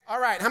All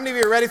right, how many of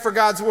you are ready for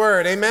God's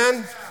word?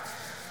 Amen?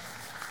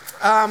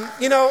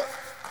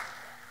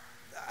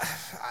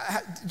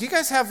 Do you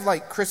guys have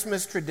like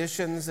Christmas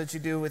traditions that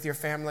you do with your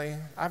family?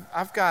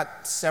 I've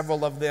got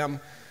several of them.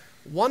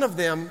 One of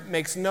them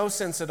makes no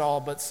sense at all,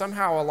 but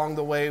somehow along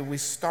the way we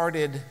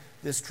started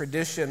this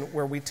tradition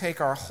where we take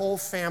our whole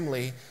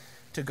family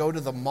to go to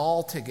the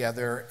mall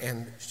together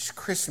and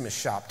Christmas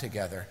shop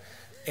together.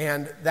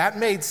 And that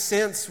made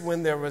sense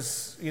when there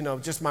was,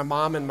 just my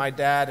mom and my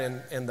dad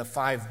and the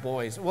 5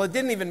 boys. Well, it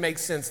didn't even make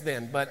sense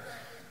then, but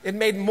it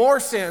made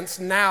more sense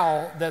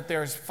now that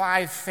there's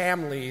 5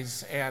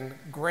 families and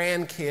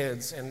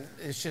grandkids, and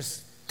it's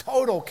just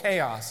total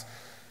chaos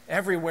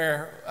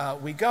everywhere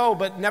we go.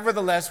 But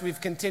nevertheless,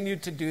 we've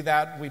continued to do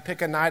that. We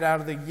pick a night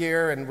out of the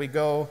year and we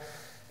go.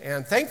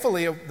 And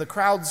thankfully, the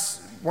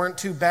crowds weren't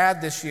too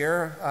bad this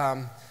year.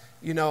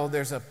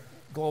 There's a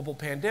global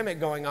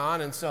pandemic going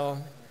on, and so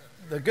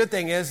the good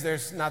thing is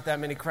there's not that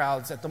many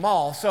crowds at the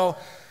mall. So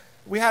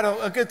we had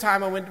a good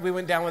time. We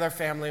went down with our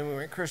family and we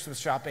went Christmas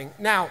shopping.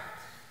 Now,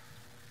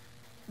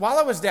 while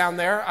I was down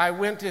there, I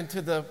went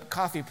into the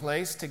coffee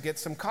place to get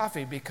some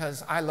coffee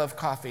because I love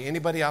coffee.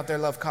 Anybody out there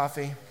love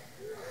coffee?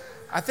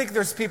 I think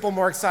there's people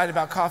more excited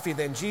about coffee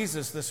than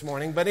Jesus this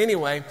morning. But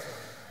anyway,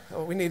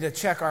 we need to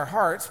check our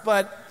hearts.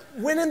 But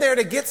went in there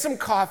to get some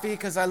coffee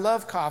because I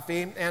love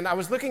coffee. And I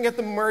was looking at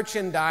the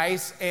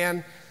merchandise,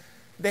 and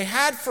they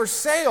had for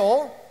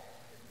sale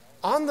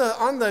on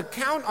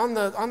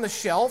the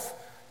shelf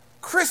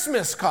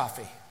Christmas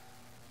coffee.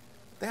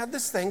 They had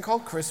this thing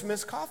called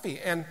Christmas coffee.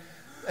 And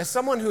as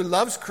someone who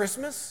loves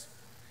Christmas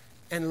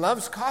and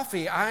loves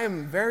coffee, I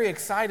am very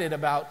excited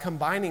about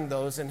combining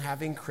those and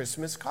having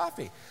Christmas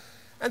coffee.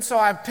 And so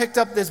I picked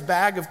up this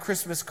bag of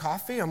Christmas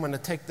coffee. I'm going to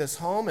take this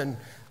home, and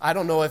I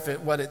don't know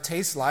what it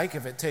tastes like,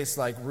 if it tastes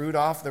like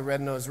Rudolph the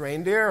Red-Nosed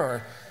Reindeer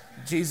or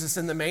Jesus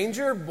in the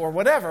manger or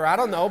whatever. I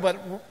don't know, but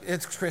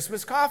it's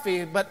Christmas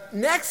coffee. But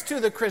next to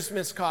the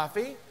Christmas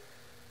coffee,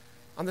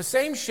 on the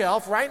same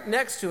shelf, right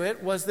next to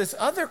it, was this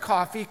other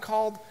coffee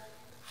called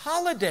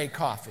holiday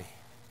coffee.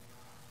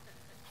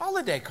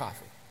 Holiday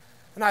coffee.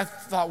 And I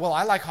thought, well,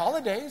 I like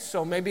holidays,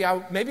 so maybe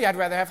I'd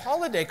rather have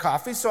holiday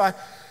coffee. So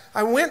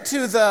I went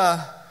to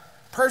the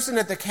person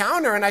at the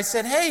counter and I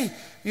said, hey,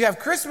 you have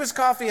Christmas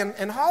coffee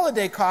and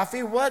holiday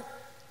coffee. What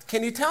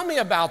can you tell me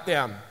about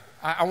them?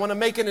 I want to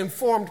make an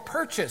informed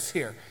purchase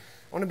here.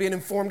 I want to be an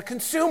informed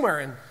consumer.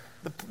 And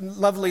the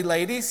lovely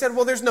lady said,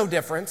 well, there's no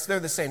difference. They're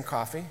the same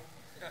coffee.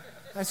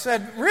 I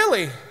said,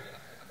 really?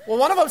 Well,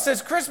 one of them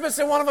says Christmas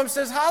and one of them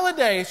says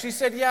holiday. She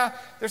said, yeah,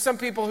 there's some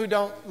people who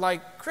don't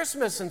like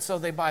Christmas, and so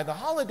they buy the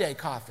holiday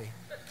coffee.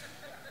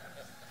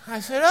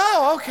 I said,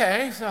 oh,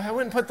 okay. So I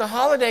went and put the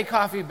holiday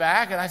coffee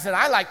back, and I said,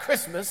 I like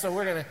Christmas, so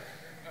we're going to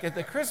get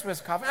the Christmas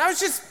coffee. And I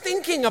was just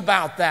thinking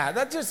about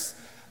that, just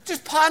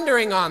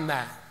pondering on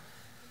that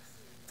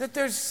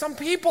there's some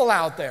people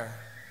out there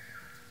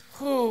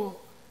who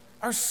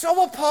are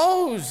so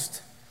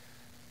opposed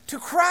to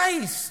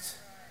Christ,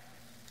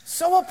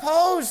 so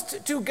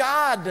opposed to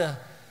God,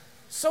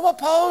 so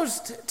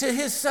opposed to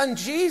his son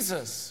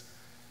Jesus.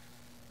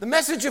 The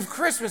message of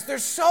Christmas, they're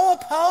so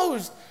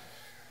opposed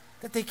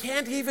that they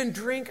can't even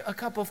drink a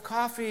cup of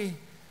coffee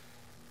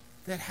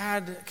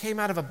that came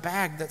out of a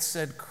bag that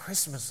said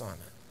Christmas on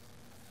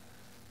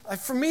it.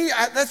 For me,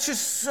 that's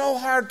just so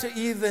hard to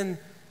even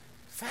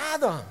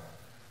fathom.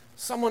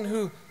 Someone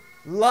who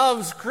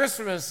loves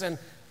Christmas and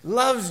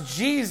loves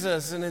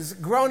Jesus and has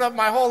grown up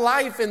my whole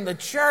life in the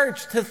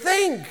church, to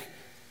think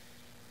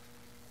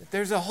that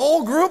there's a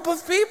whole group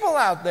of people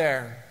out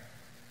there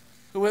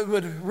who it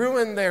would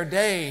ruin their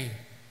day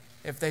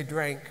if they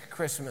drank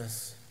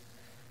Christmas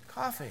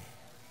coffee.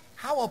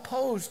 How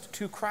opposed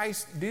to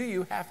Christ do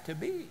you have to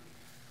be?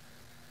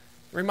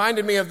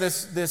 Reminded me of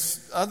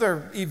this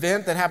other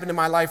event that happened in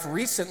my life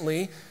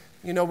recently.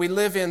 We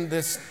live in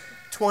this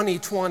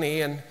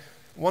 2020, and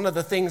one of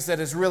the things that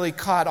has really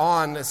caught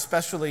on,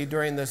 especially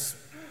during this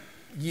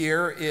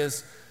year,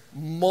 is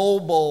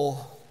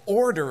mobile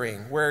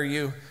ordering, where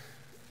you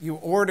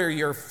order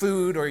your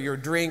food or your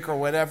drink or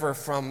whatever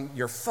from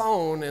your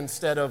phone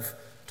instead of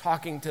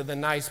talking to the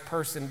nice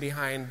person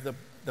behind the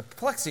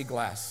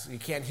plexiglass. You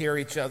can't hear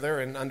each other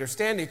and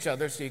understand each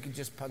other, so you can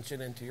just punch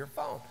it into your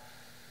phone.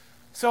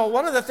 So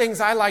one of the things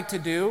I like to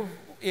do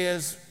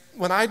is,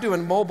 when I do a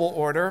mobile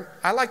order,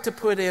 I like to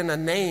put in a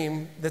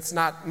name that's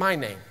not my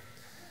name.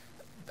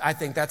 I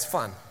think that's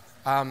fun.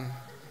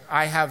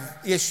 I have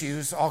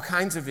issues, all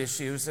kinds of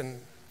issues,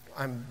 and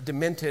I'm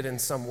demented in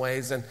some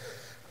ways, and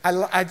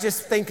I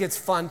just think it's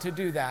fun to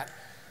do that.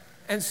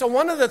 And so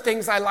one of the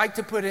things I like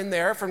to put in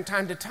there from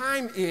time to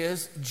time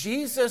is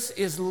Jesus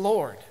is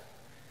Lord.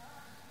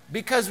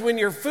 Because when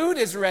your food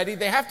is ready,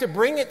 they have to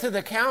bring it to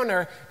the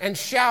counter and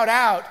shout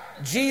out,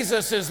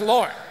 Jesus is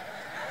Lord.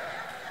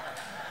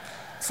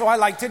 So I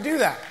like to do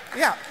that.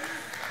 Yeah.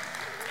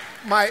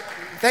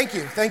 Thank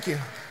you.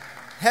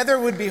 Heather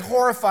would be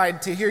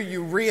horrified to hear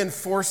you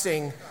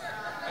reinforcing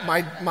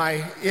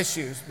my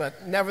issues,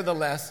 but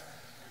nevertheless.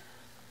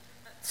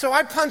 So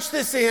I punch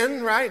this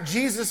in, right?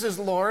 Jesus is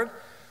Lord.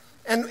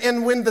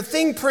 And when the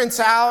thing prints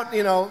out,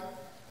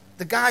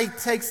 the guy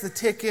takes the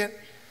ticket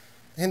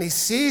and he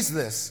sees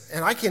this,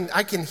 and I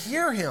can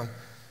hear him.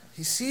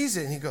 He sees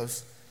it and he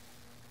goes,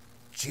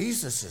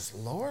 Jesus is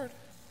Lord?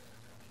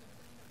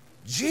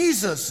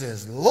 Jesus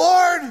is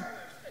Lord?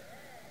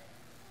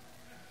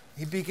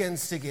 He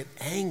begins to get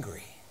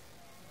angry.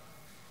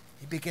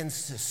 He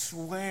begins to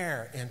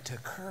swear and to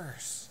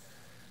curse.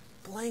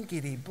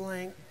 Blankety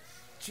blank,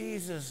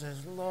 Jesus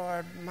is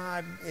Lord.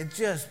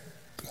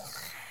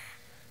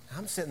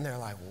 I'm sitting there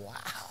like,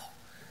 wow,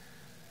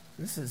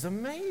 this is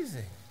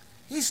amazing.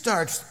 He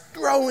starts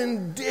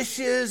throwing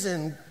dishes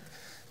and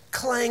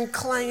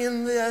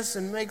clanging this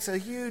and makes a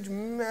huge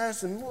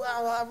mess and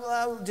blah, blah,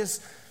 blah,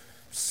 just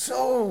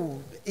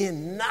so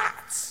in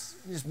knots,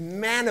 just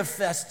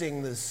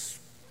manifesting this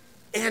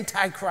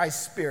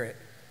Antichrist spirit.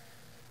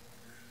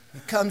 He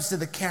comes to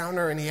the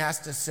counter and he has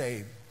to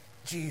say,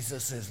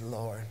 Jesus is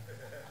Lord.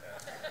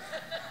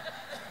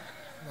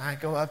 I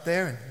go up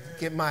there and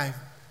get my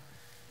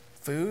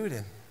food,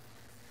 and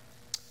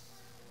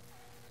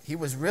he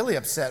was really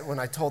upset when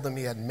I told him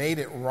he had made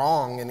it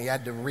wrong and he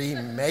had to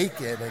remake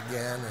it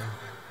again,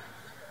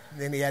 and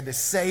then he had to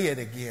say it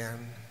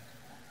again.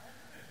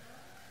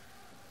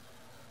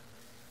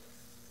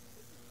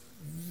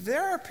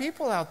 There are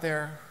people out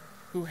there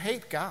who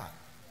hate God,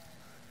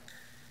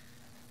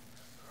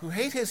 who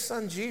hate his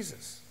son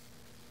Jesus,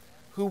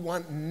 who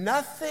want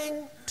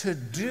nothing to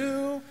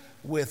do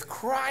with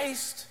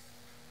Christ,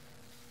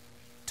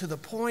 to the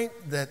point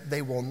that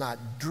they will not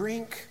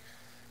drink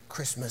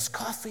Christmas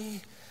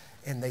coffee,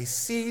 and they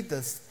see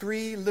the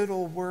 3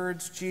 little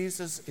words,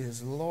 Jesus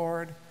is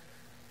Lord,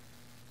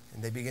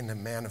 and they begin to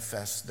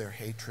manifest their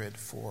hatred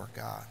for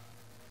God.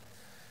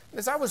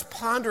 As I was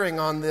pondering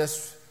on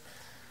this,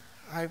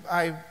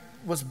 I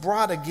was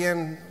brought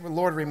again, the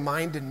Lord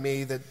reminded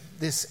me that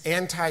this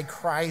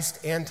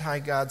anti-Christ,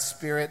 anti-God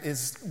spirit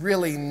is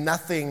really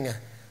nothing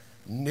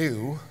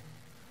new.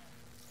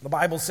 The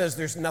Bible says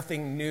there's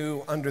nothing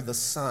new under the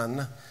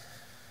sun.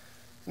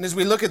 And as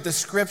we look at the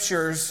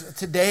scriptures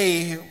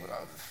today,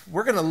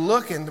 we're going to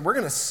look and we're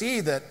going to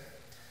see that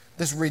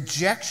this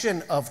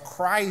rejection of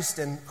Christ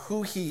and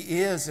who he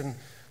is and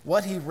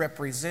what he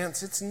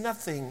represents, it's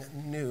nothing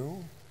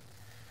new.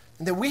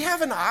 And that we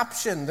have an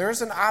option.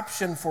 There's an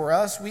option for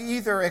us. We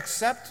either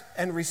accept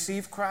and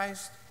receive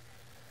Christ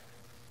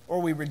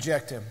or we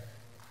reject him.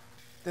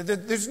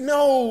 There's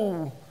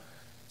no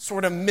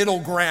sort of middle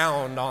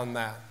ground on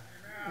that.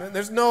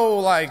 There's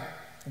no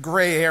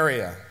gray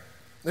area.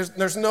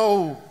 There's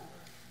no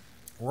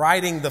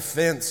riding the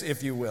fence,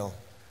 if you will.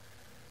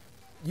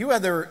 You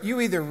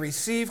either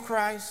receive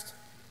Christ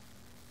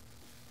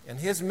and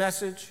his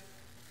message,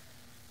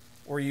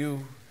 or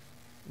you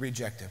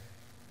reject him.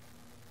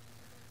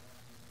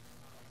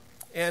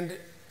 And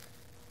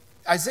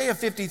Isaiah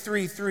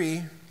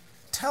 53:3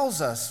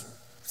 tells us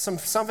some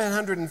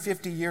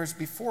 750 years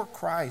before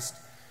Christ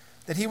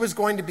that he was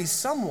going to be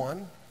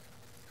someone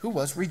who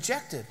was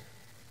rejected.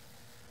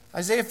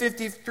 Isaiah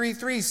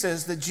 53:3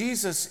 says that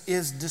Jesus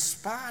is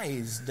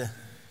despised.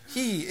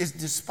 He is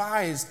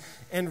despised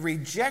and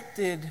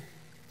rejected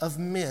of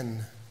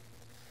men,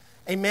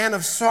 a man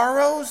of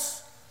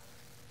sorrows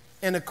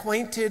and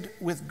acquainted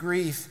with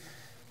grief.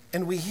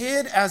 And we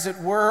hid, as it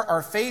were,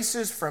 our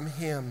faces from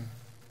him.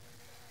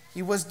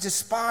 He was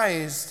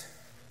despised,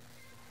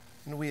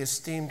 and we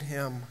esteemed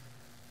him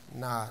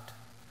not.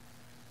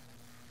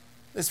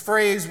 This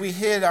phrase, we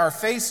hid our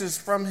faces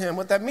from him,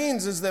 what that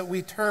means is that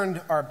we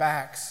turned our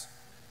backs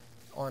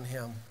on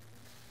him.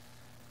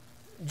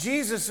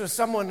 Jesus was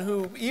someone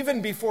who,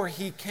 even before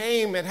he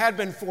came, it had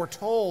been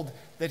foretold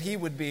that he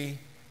would be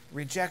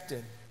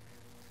rejected,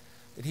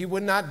 that he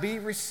would not be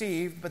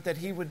received, but that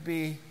he would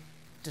be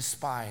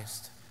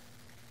despised,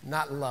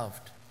 not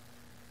loved.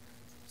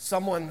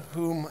 Someone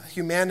whom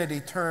humanity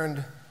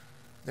turned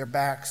their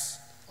backs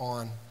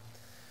on.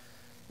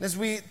 As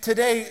we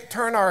today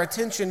turn our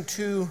attention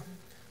to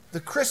the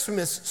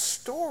Christmas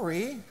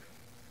story,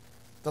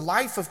 the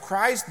life of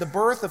Christ, the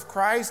birth of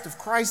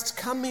Christ's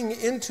coming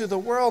into the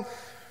world,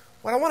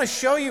 what I want to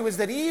show you is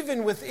that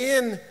even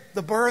within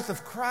the birth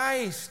of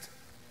Christ,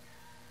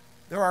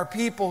 there are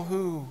people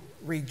who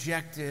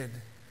rejected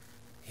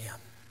him.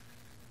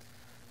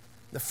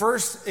 The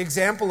first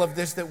example of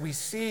this that we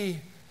see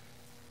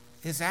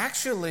is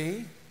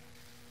actually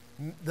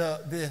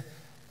the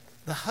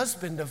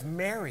husband of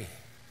Mary,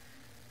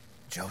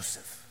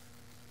 Joseph.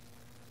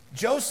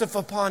 Joseph,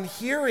 upon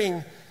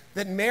hearing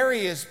that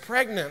Mary is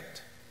pregnant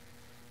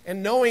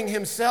and knowing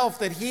himself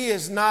that he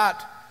is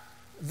not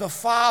the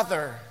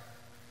father,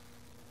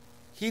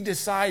 he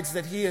decides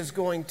that he is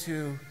going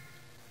to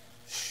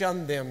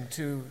shun them,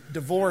 to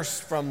divorce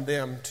from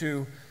them,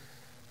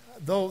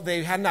 though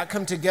they had not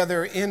come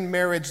together in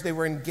marriage, they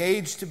were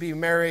engaged to be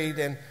married,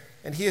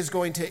 and he is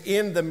going to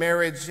end the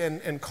marriage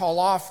and call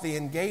off the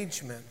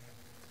engagement.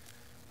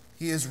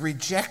 He is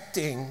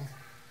rejecting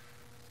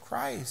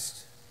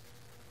Christ.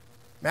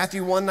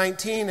 Matthew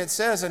 1:19, it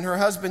says, and her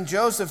husband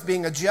Joseph,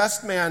 being a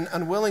just man,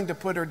 unwilling to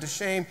put her to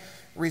shame,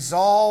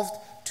 resolved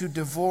to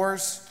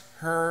divorce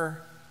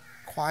her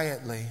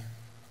quietly.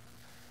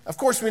 Of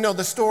course, we know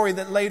the story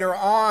that later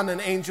on an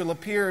angel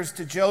appears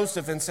to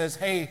Joseph and says,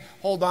 hey,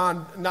 hold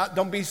on,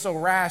 don't be so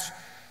rash.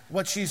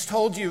 What she's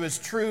told you is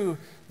true.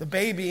 The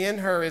baby in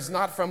her is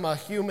not from a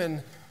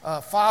human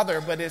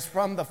father, but is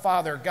from the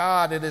Father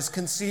God. It is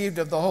conceived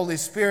of the Holy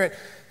Spirit.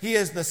 He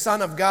is the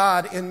Son of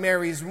God in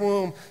Mary's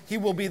womb. He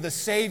will be the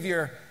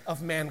Savior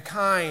of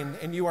mankind,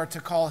 and you are to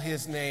call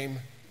his name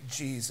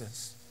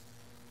Jesus.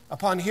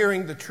 Upon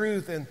hearing the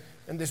truth and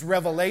this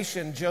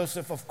revelation,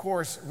 Joseph, of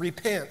course,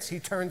 repents. He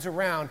turns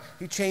around.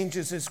 He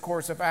changes his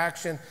course of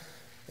action,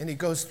 and he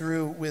goes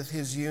through with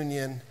his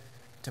union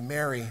to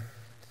Mary.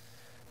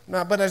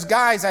 Now, but as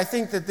guys, I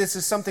think that this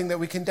is something that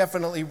we can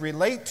definitely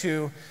relate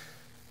to.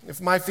 If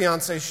my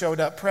fiance showed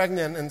up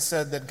pregnant and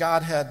said that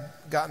God had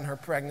gotten her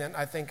pregnant,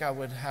 I think I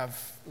would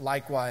have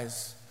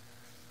likewise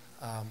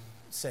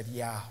said,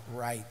 yeah,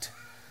 right.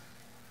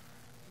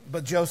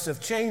 But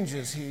Joseph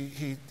changes.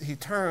 He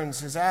turns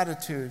his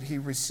attitude. He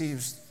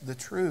receives the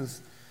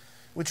truth,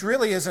 which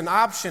really is an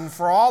option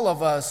for all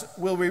of us.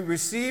 Will we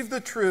receive the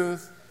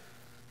truth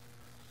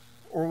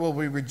or will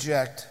we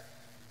reject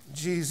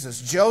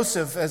Jesus?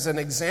 Joseph, as an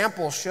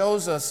example,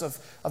 shows us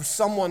of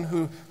someone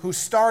who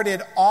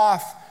started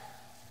off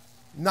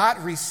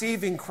not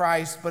receiving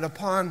Christ, but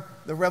upon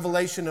the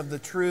revelation of the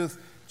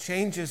truth,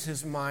 changes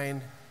his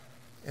mind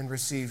and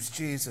receives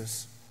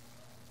Jesus.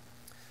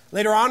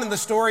 Later on in the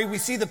story, we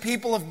see the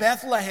people of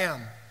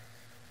Bethlehem.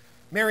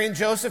 Mary and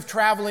Joseph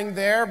traveling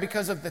there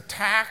because of the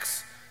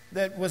tax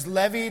that was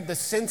levied, the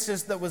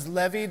census that was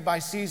levied by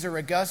Caesar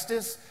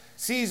Augustus.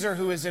 Caesar,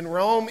 who is in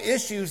Rome,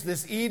 issues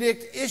this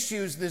edict,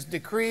 issues this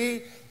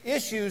decree,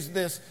 issues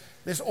this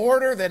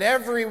order that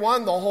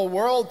everyone, the whole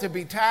world, to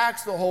be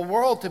taxed, the whole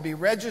world to be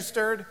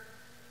registered.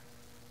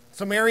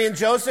 So Mary and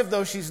Joseph,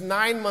 though she's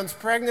 9 months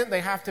pregnant,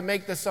 they have to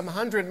make this some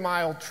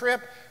 100-mile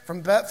trip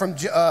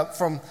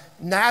from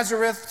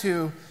Nazareth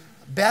to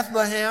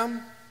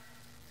Bethlehem.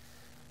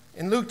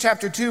 In Luke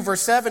chapter 2,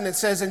 verse 7, it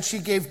says, and she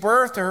gave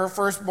birth to her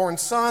firstborn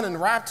son and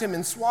wrapped him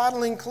in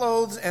swaddling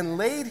clothes and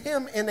laid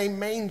him in a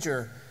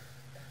manger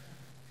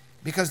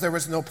because there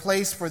was no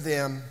place for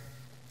them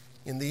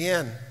in the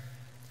inn.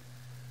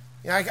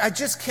 I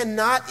just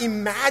cannot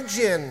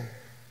imagine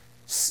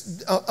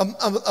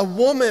a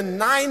woman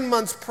 9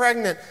 months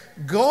pregnant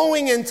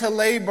going into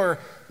labor,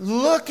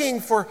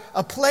 looking for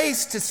a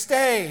place to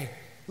stay,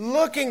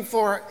 looking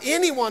for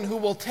anyone who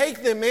will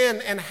take them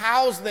in and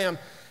house them,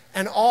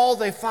 and all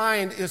they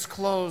find is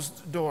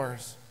closed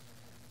doors.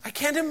 I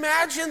can't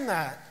imagine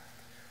that.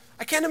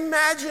 I can't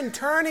imagine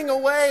turning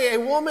away a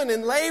woman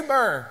in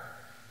labor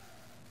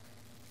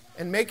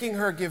and making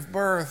her give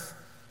birth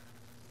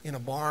in a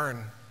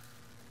barn,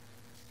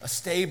 a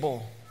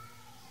stable.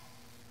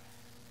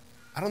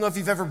 I don't know if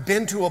you've ever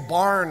been to a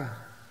barn.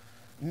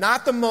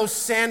 Not the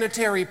most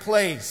sanitary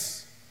place.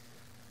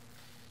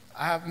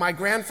 My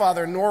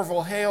grandfather,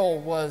 Norval Hale,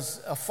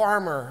 was a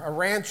farmer, a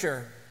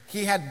rancher.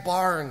 He had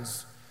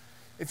barns.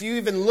 If you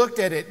even looked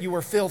at it, you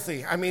were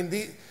filthy. I mean,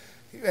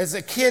 as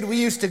a kid,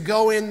 we used to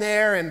go in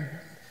there and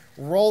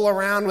roll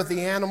around with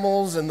the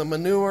animals and the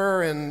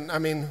manure. And I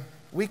mean,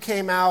 we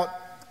came out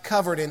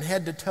covered in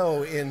head to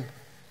toe in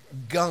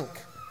gunk.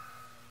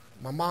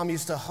 My mom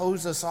used to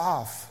hose us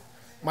off.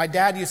 My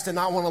dad used to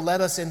not want to let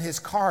us in his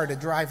car to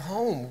drive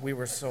home. We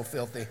were so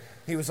filthy.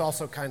 He was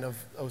also kind of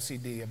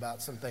OCD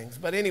about some things.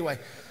 But anyway,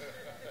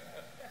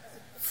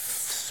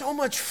 so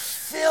much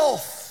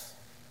filth.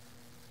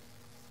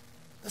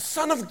 The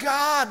Son of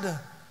God,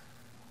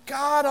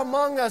 God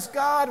among us,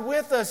 God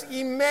with us,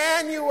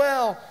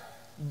 Emmanuel,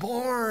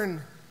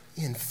 born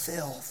in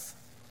filth.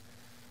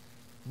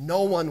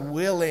 No one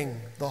willing,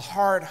 the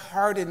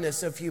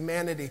hard-heartedness of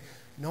humanity,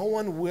 no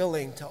one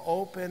willing to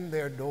open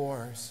their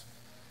doors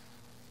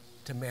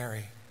to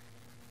Mary.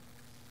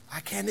 I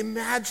can't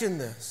imagine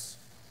this.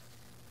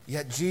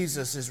 Yet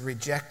Jesus is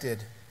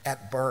rejected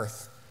at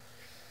birth.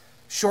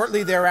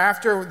 Shortly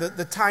thereafter,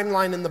 the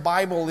timeline in the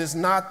Bible is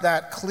not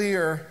that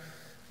clear,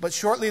 but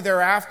shortly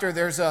thereafter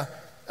there's a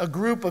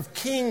group of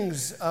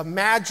kings,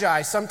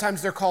 magi,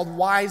 sometimes they're called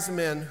wise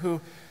men, who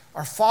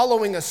are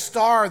following a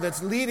star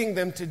that's leading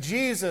them to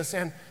Jesus,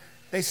 and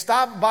they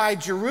stop by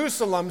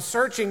Jerusalem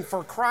searching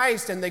for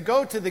Christ, and they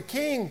go to the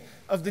king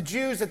of the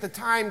Jews at the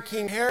time,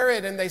 King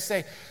Herod, and they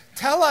say,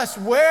 tell us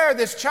where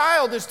this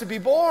child is to be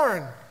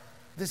born.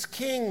 This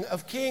King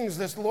of Kings,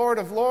 this Lord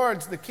of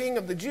Lords, the King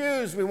of the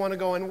Jews, we want to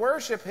go and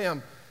worship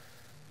him.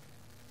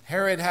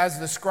 Herod has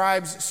the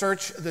scribes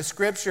search the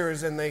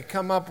scriptures, and they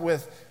come up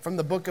with, from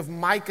the book of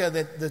Micah,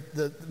 that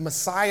the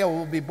Messiah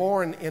will be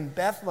born in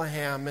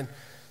Bethlehem. And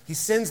he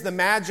sends the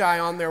Magi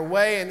on their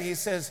way, and he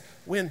says,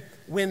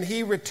 when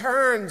he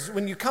returns,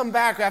 when you come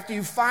back, after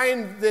you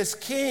find this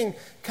king,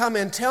 come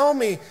and tell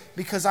me,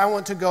 because I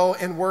want to go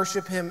and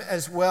worship him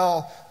as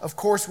well. Of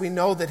course, we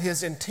know that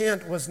his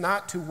intent was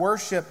not to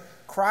worship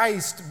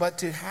Christ, but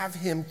to have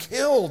him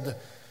killed.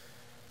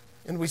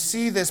 And we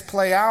see this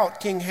play out.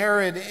 King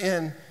Herod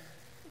in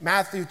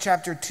Matthew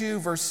chapter 2,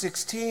 verse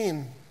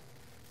 16.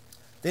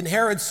 Then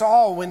Herod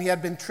saw when he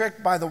had been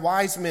tricked by the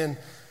wise men,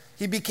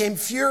 he became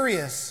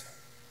furious.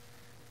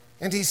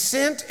 And he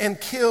sent and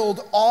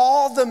killed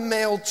all the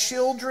male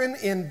children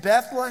in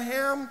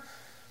Bethlehem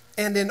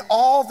and in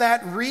all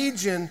that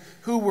region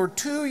who were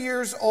 2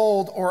 years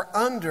old or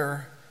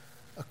under,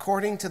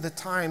 according to the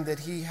time that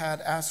he had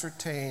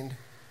ascertained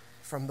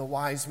from the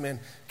wise men.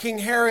 King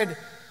Herod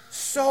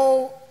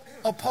so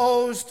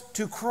opposed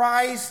to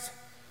Christ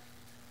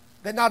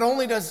that not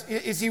only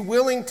is he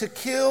willing to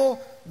kill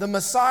the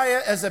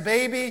Messiah as a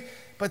baby,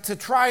 but to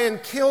try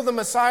and kill the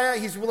Messiah,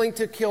 he's willing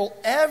to kill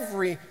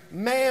every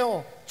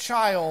male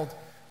child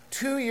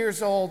 2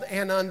 years old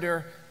and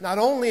under, not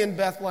only in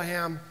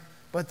Bethlehem,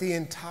 but the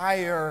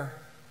entire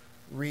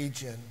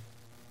region.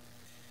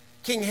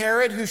 King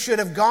Herod, who should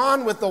have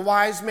gone with the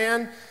wise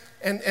men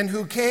and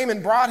who came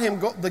and brought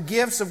him the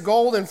gifts of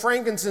gold and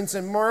frankincense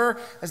and myrrh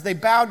as they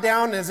bowed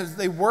down, as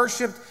they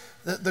worshiped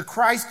the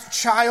Christ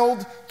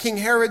child, King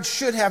Herod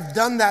should have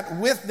done that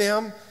with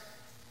them.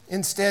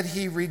 Instead,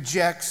 he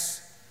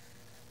rejects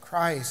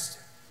Christ.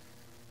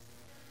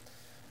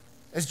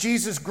 As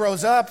Jesus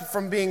grows up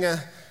from being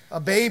a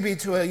baby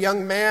to a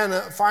young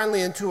man,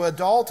 finally into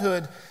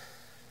adulthood,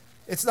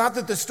 it's not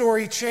that the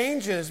story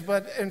changes,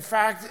 but in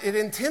fact, it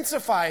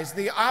intensifies.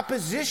 The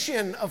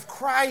opposition of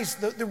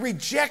Christ, the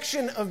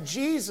rejection of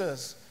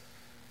Jesus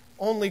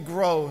only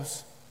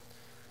grows.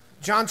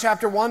 John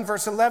chapter 1,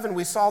 verse 11,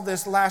 we saw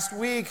this last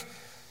week.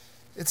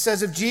 It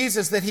says of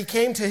Jesus that he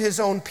came to his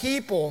own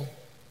people,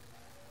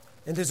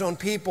 and his own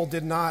people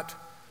did not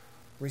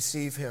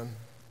receive him.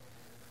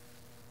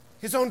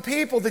 His own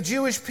people, the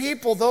Jewish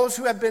people, those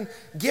who had been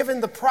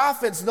given the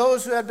prophets,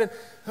 those who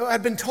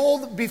had been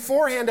told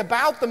beforehand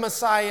about the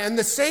Messiah and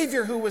the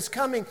Savior who was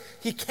coming,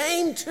 he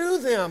came to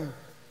them,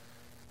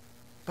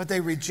 but they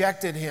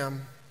rejected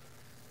him.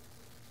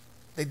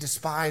 They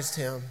despised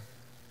him.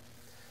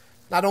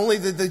 Not only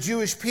did the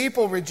Jewish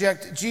people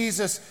reject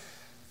Jesus,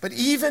 but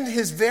even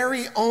his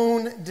very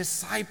own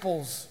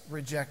disciples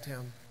reject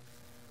him.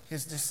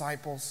 His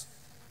disciples.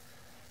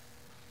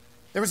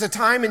 There was a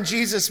time in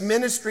Jesus'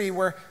 ministry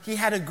where he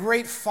had a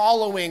great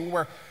following,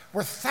 where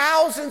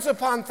thousands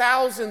upon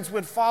thousands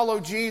would follow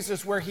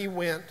Jesus where he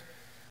went.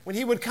 When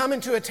he would come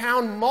into a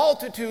town,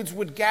 multitudes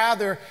would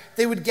gather.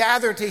 They would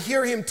gather to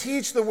hear him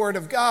teach the word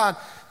of God.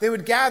 They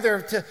would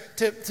gather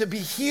to be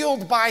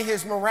healed by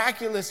his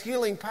miraculous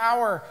healing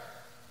power.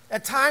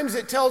 At times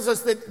it tells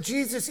us that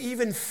Jesus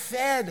even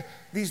fed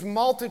these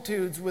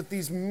multitudes with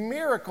these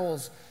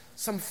miracles,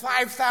 some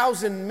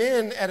 5,000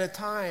 men at a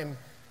time.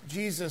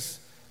 Jesus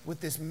with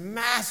this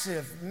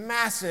massive,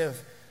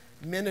 massive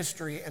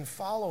ministry and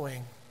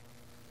following.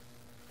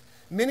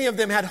 Many of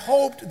them had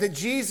hoped that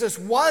Jesus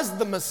was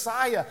the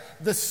Messiah,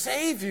 the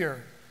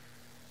Savior.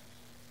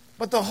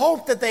 But the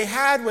hope that they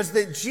had was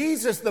that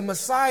Jesus, the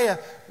Messiah,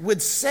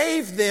 would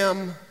save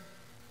them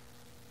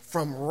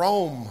from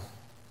Rome,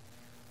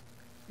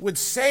 would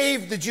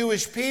save the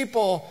Jewish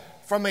people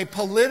from a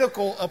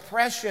political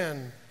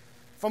oppression,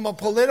 from a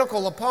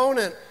political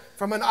opponent,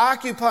 from an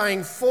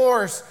occupying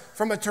force,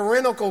 from a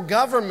tyrannical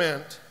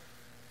government.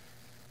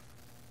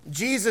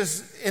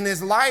 Jesus, in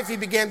his life, he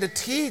began to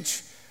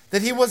teach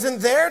that he wasn't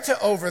there to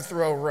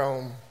overthrow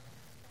Rome,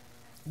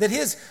 that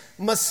his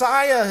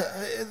Messiah,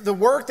 the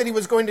work that he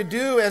was going to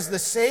do as the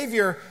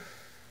Savior,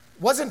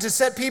 wasn't to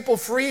set people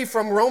free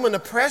from Roman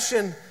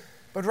oppression,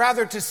 but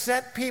rather to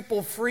set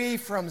people free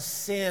from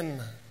sin.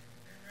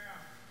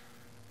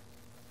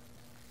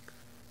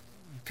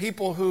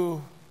 People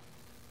who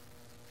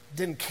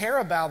didn't care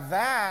about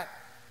that,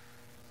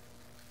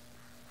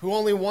 who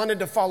only wanted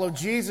to follow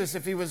Jesus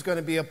if he was going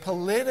to be a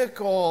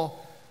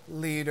political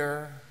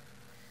leader,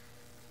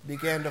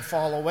 began to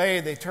fall away.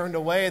 They turned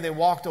away. They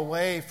walked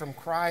away from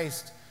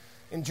Christ.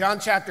 In John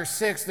chapter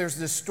 6, there's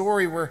this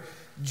story where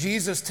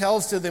Jesus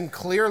tells to them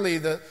clearly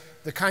the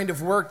kind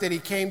of work that he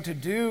came to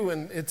do,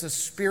 and it's a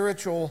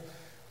spiritual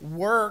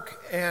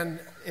work. And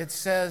it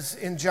says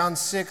in John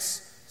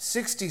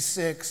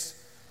 6:66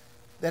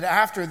 that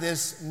after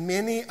this,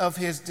 many of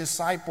his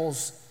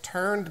disciples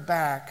turned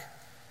back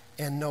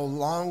and no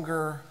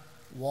longer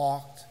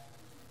walked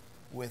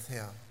with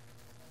him.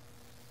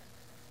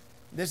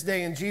 This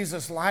day in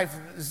Jesus' life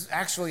is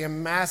actually a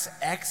mass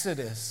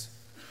exodus,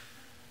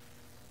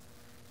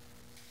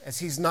 as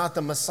he's not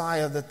the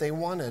Messiah that they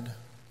wanted.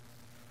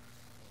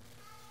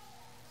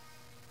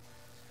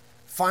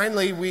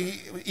 Finally,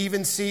 we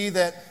even see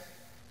that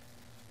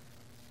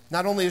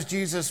not only is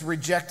Jesus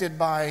rejected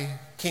by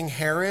King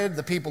Herod,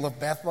 the people of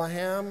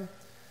Bethlehem,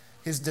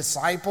 his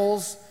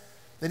disciples,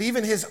 that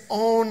even his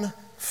own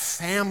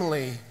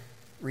family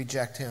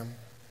reject him.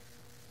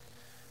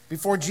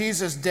 Before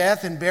Jesus'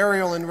 death and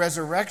burial and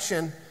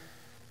resurrection,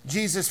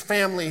 Jesus'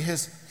 family,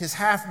 his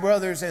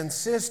half-brothers and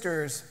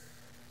sisters,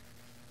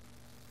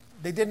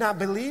 they did not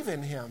believe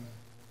in him.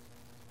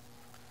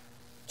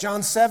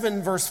 John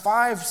 7, verse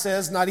 5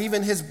 says, not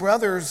even his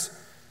brothers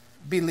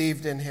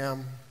believed in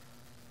him.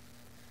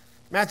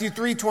 Matthew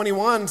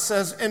 3:21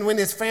 says, and when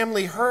his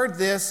family heard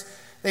this,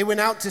 they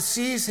went out to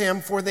seize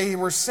him, for they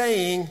were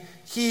saying,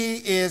 he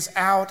is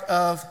out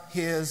of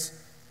his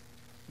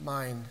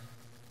mind.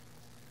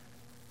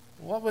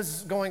 What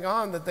was going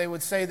on that they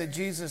would say that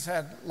Jesus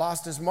had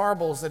lost his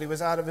marbles, that he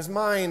was out of his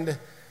mind?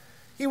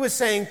 He was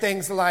saying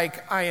things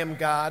like, I am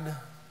God.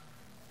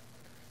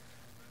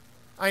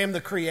 I am the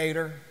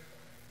Creator.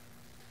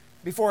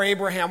 Before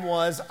Abraham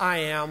was, I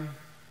am.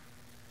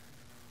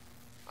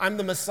 I'm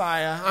the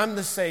Messiah. I'm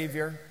the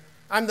Savior.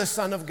 I'm the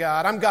Son of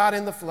God. I'm God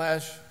in the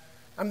flesh.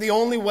 I'm the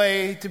only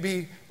way to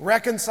be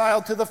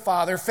reconciled to the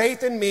Father.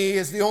 Faith in me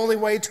is the only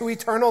way to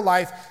eternal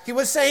life. He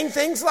was saying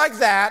things like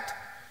that.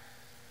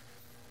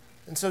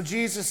 And so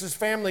Jesus'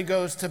 family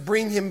goes to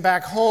bring him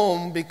back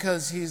home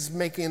because he's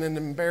making an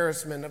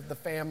embarrassment of the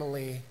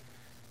family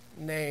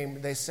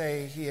name. They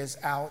say he is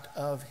out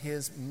of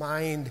his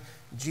mind.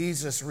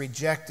 Jesus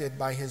rejected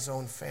by his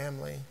own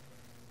family.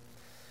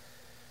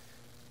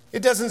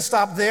 It doesn't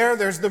stop there.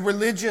 There's the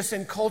religious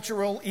and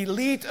cultural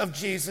elite of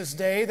Jesus'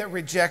 day that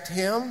reject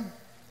him.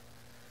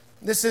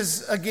 This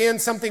is, again,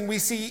 something we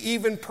see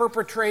even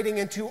perpetrating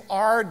into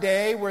our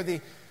day, where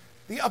the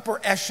upper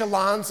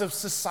echelons of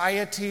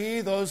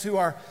society, those who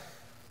are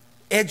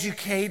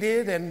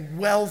educated and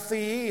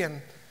wealthy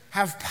and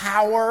have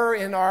power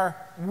in our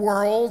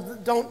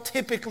world, don't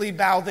typically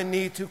bow the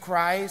knee to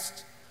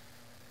Christ.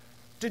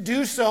 To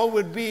do so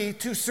would be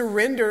to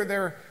surrender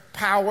their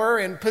power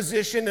and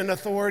position and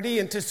authority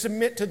and to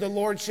submit to the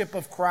lordship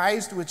of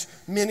Christ, which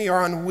many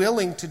are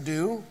unwilling to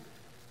do.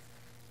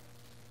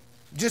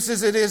 Just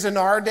as it is in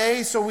our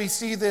day, so we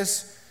see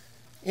this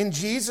in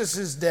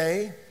Jesus'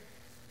 day.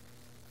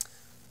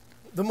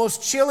 The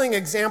most chilling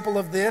example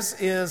of this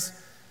is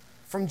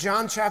from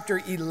John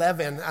chapter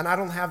 11, and I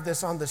don't have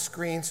this on the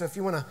screen, so if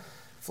you want to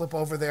flip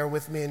over there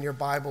with me in your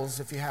Bibles,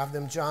 if you have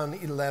them, John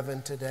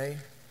 11 today.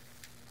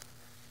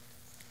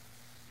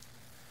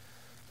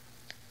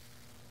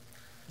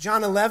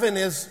 John 11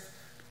 is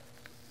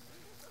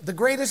the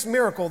greatest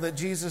miracle that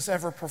Jesus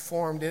ever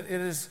performed.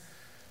 It's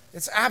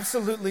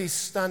absolutely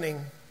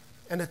stunning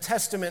and a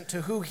testament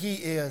to who he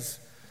is.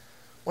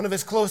 One of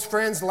his close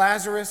friends,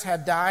 Lazarus,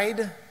 had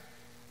died.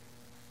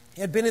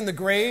 He had been in the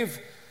grave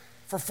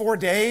for 4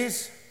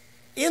 days.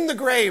 In the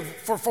grave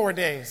for 4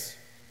 days.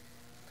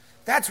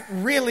 That's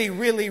really,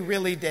 really,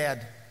 really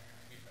dead.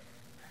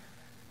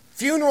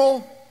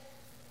 Funeral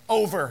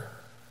over.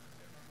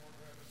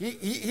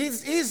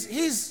 He's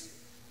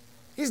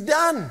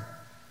done.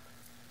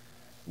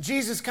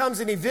 Jesus comes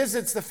and he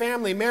visits the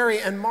family, Mary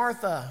and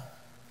Martha.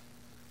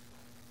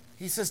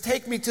 He says,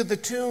 take me to the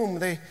tomb.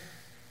 They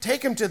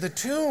take him to the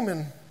tomb,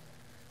 and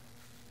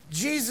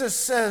Jesus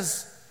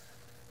says,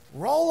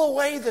 roll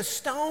away the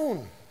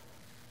stone.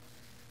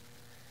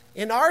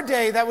 In our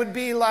day, that would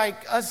be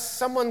like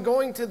someone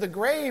going to the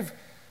grave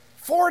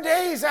 4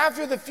 days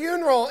after the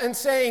funeral and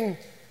saying,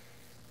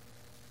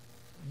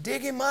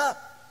 dig him up.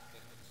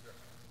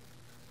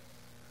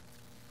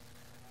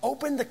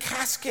 Open the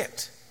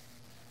casket.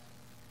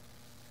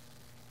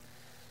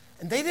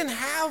 And they didn't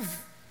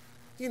have,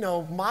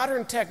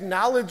 modern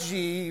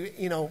technology,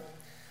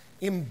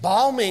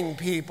 embalming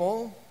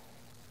people.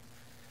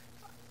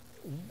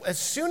 As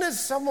soon as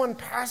someone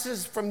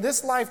passes from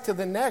this life to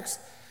the next,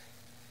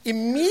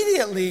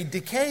 immediately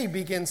decay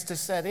begins to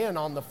set in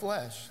on the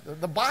flesh.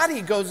 The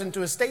body goes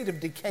into a state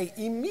of decay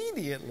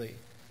immediately.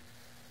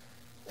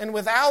 And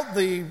without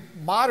the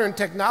modern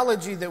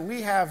technology that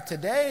we have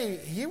today,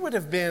 he would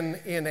have been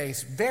in a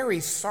very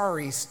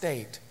sorry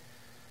state.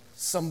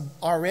 Some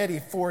already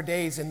 4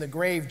 days in the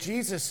grave.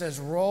 Jesus says,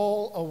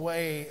 roll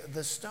away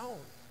the stone.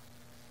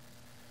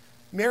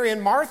 Mary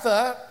and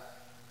Martha,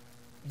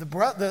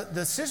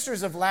 the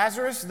sisters of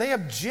Lazarus, they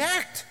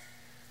object.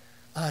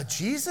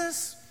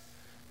 Jesus,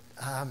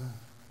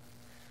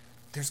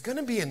 there's going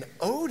to be an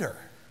odor.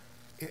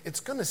 It's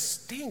going to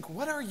stink.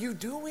 What are you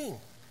doing?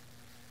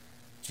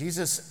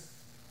 Jesus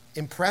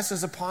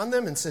impresses upon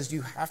them and says,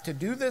 you have to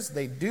do this.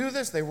 They do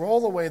this. They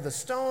roll away the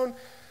stone.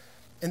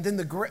 And then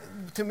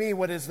to me,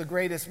 what is the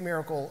greatest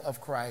miracle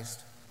of Christ?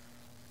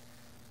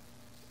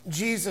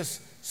 Jesus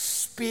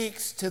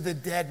speaks to the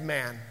dead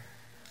man.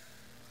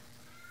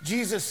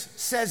 Jesus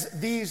says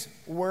these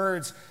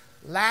words,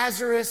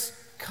 Lazarus,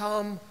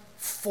 come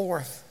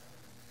forth.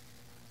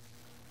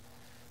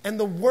 And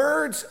the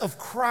words of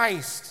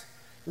Christ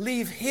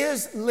leave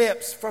his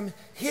lips, from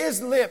his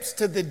lips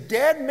to the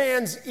dead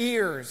man's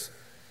ears,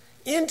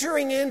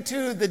 entering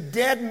into the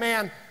dead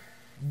man,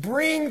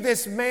 bring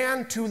this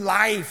man to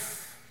life.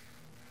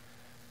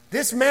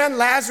 This man,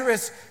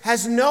 Lazarus,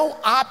 has no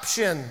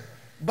option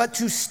but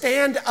to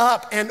stand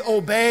up and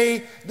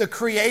obey the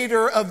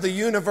creator of the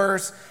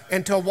universe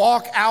and to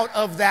walk out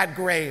of that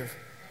grave.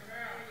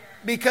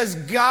 Because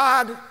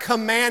God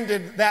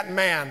commanded that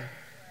man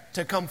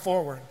to come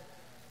forward.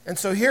 And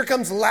so here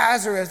comes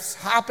Lazarus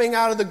hopping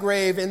out of the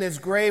grave in his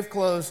grave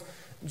clothes.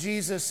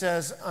 Jesus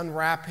says,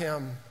 unwrap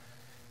him.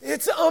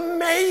 It's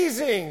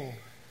amazing.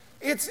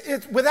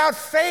 It's without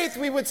faith,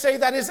 we would say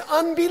that is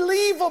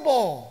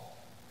unbelievable.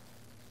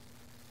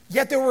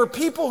 Yet there were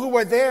people who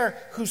were there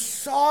who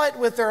saw it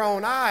with their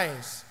own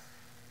eyes.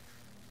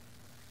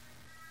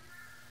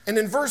 And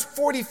in verse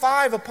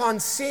 45, upon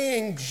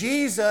seeing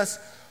Jesus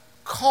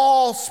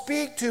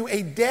speak to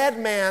a dead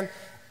man,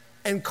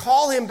 and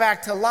call him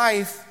back to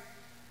life,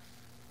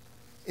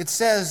 it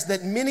says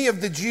that many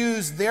of the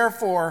Jews,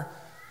 therefore,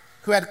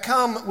 who had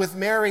come with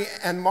Mary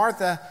and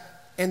Martha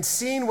and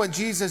seen what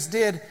Jesus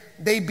did,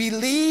 they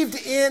believed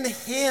in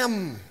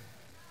him.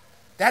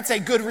 That's a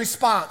good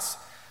response.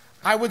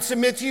 I would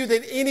submit to you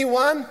that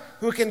anyone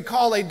who can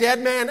call a dead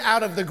man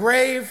out of the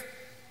grave,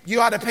 you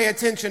ought to pay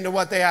attention to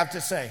what they have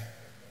to say.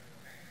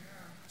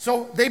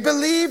 So they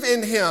believe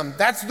in him.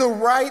 That's the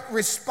right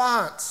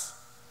response.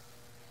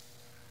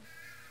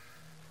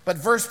 But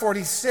verse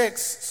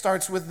 46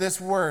 starts with this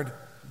word,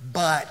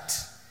 but.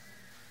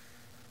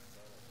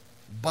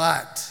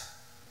 But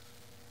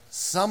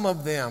some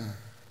of them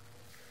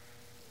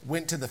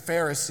went to the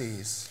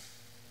Pharisees.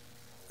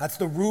 That's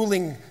the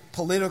ruling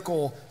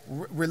political,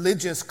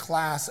 religious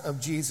class of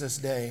Jesus'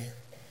 day.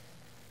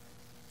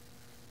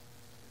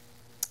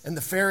 And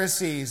the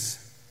Pharisees,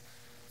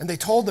 and they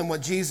told them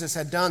what Jesus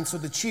had done. So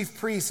the chief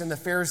priests and the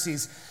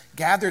Pharisees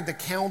gathered the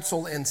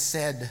council and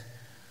said,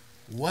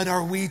 "What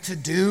are we to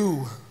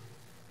do?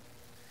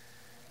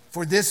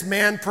 For this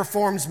man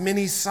performs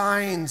many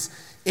signs.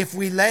 If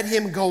we let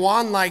him go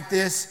on like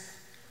this,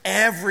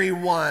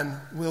 everyone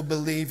will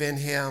believe in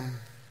him.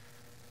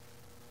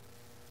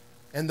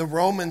 And the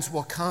Romans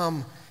will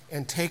come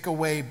and take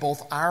away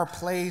both our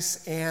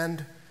place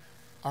and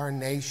our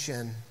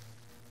nation."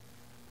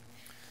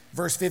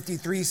 Verse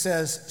 53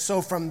 says,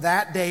 "So from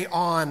that day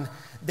on,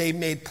 they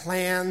made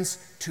plans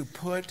to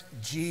put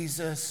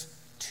Jesus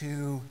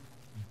to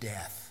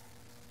death."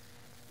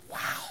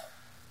 Wow.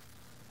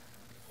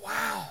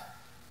 Wow.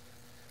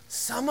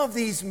 Some of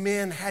these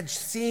men had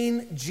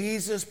seen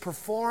Jesus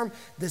perform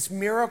this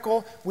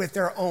miracle with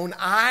their own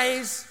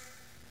eyes.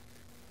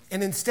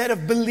 And instead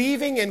of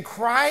believing in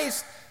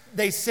Christ,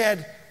 they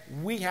said,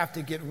 "We have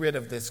to get rid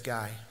of this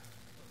guy.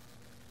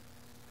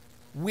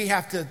 We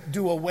have to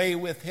do away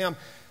with him.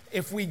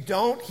 If we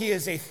don't, he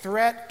is a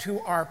threat to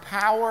our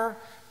power,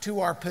 to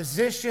our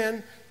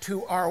position,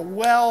 to our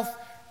wealth,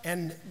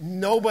 and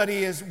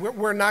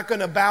we're not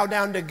going to bow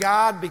down to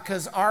God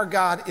because our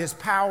God is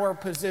power,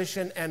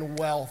 position, and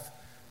wealth."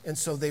 And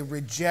so they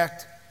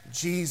reject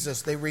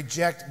Jesus. They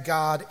reject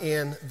God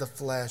in the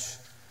flesh.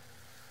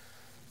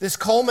 This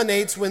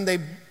culminates when they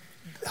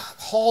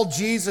haul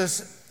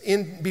Jesus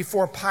in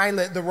before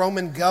Pilate, the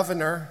Roman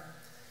governor,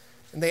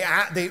 and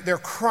they're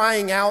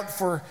crying out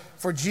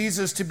for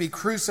Jesus to be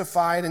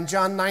crucified. In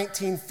John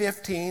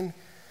 19:15,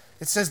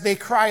 it says they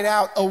cried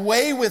out,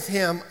 away with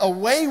him,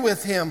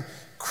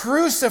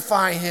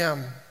 crucify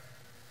him."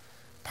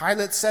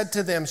 Pilate said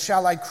to them,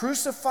 "Shall I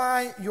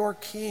crucify your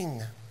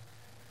king?"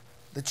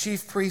 The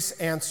chief priests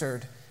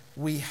answered,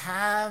 "We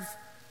have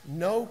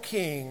no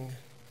king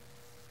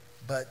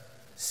but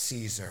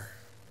Caesar."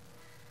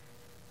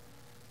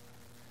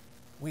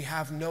 We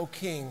have no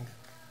king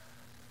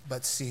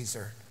but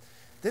Caesar.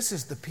 This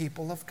is the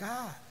people of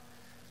God.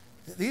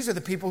 These are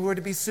the people who are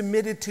to be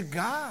submitted to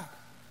God.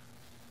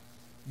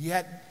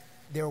 Yet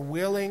they're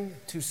willing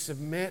to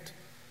submit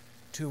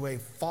to a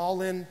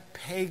fallen,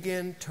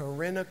 pagan,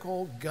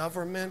 tyrannical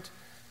government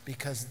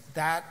because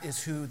that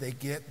is who they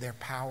get their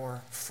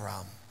power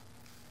from.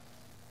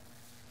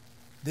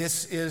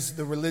 This is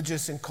the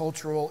religious and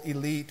cultural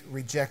elite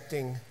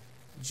rejecting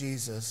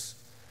Jesus.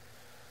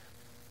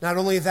 Not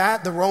only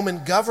that, the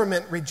Roman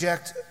government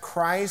rejects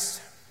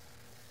Christ.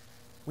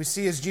 We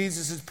see as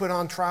Jesus is put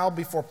on trial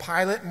before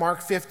Pilate,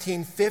 Mark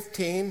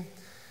 15:15.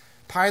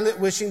 Pilate,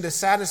 wishing to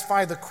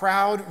satisfy the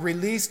crowd,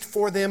 released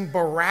for them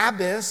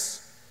Barabbas.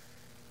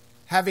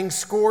 Having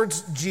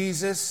scourged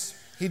Jesus,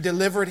 he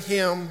delivered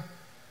him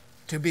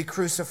to be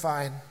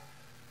crucified.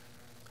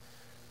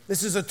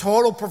 This is a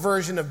total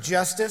perversion of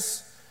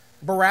justice.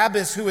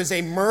 Barabbas, who is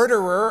a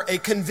murderer, a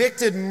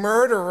convicted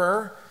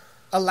murderer,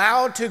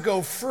 allowed to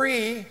go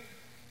free,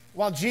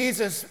 while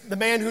Jesus, the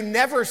man who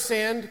never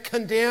sinned,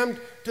 condemned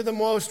to the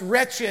most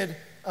wretched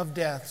of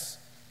deaths.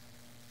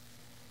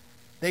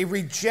 They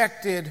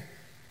rejected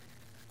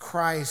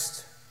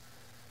Christ.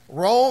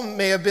 Rome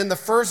may have been the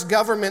first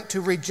government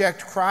to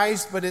reject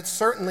Christ, but it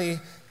certainly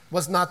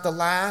was not the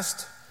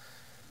last.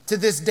 To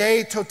this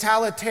day,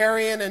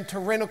 totalitarian and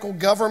tyrannical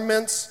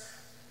governments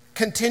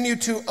continue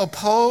to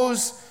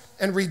oppose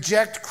and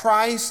reject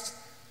Christ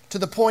to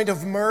the point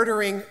of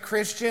murdering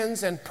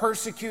Christians and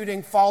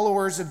persecuting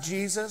followers of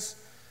Jesus.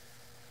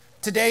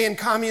 Today in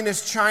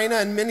communist China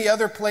and many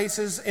other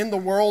places in the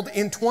world,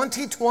 in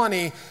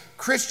 2020,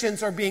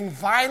 Christians are being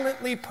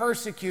violently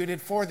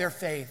persecuted for their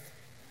faith.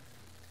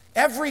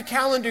 Every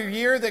calendar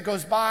year that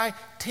goes by,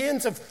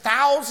 tens of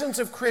thousands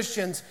of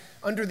Christians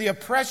under the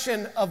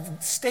oppression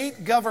of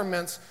state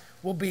governments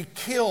will be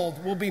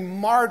killed, will be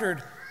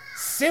martyred,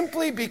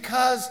 simply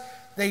because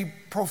they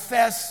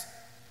profess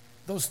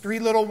those three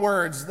little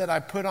words that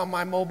I put on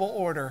my mobile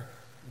order: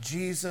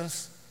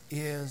 Jesus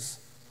is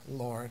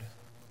Lord.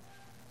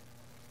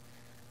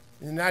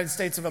 In the United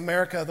States of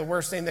America, the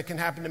worst thing that can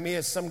happen to me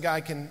is some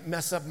guy can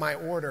mess up my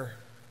order.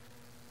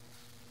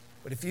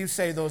 But if you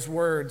say those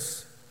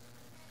words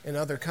in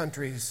other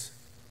countries,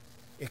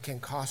 it can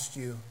cost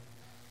you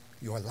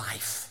your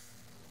life.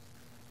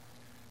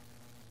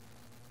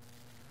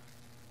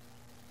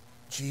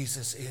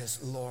 Jesus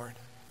is Lord.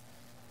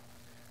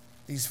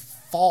 These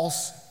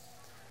false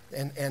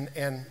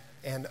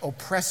and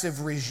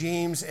oppressive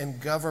regimes and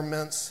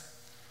governments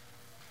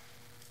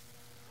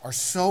are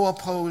so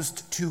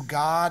opposed to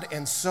God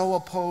and so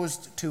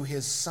opposed to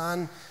his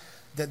Son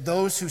that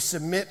those who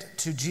submit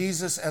to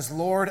Jesus as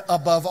Lord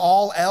above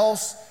all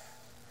else,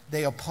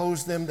 they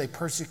oppose them, they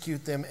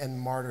persecute them, and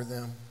martyr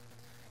them,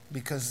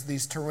 because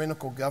these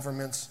tyrannical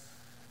governments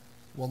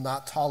will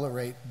not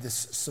tolerate this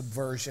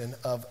subversion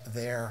of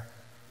their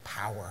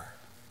power.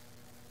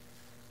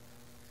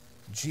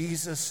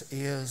 Jesus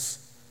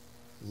is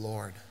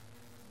Lord.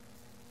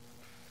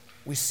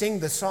 We sing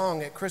the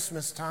song at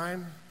Christmas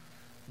time,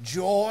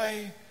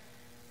 joy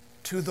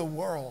to the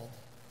world,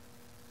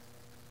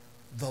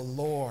 the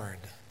Lord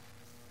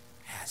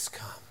has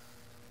come.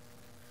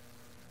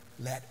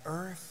 Let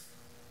earth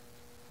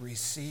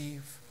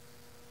receive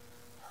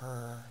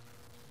her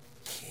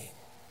King.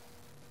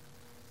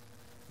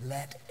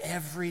 Let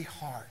every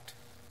heart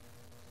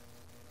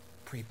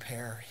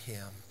prepare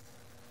him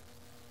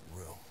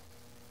room.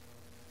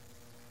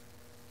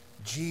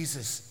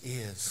 Jesus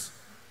is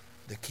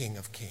the King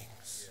of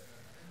Kings.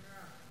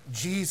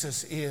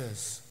 Jesus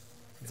is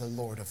the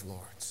Lord of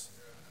Lords.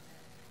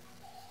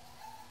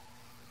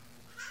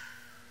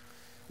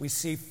 We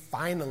see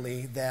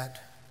finally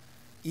that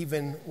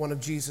even one of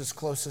Jesus'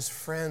 closest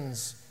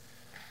friends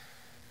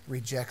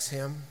rejects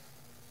him.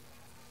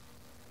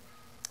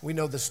 We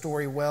know the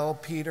story well.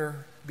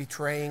 Peter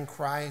betraying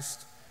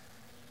Christ,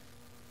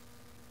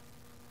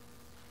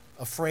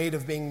 afraid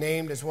of being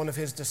named as one of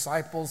his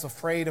disciples,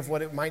 afraid of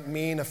what it might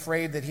mean,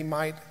 afraid that he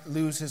might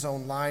lose his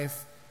own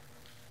life.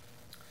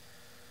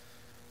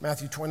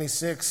 Matthew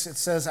 26, it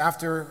says,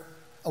 after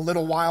a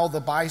little while, the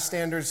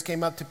bystanders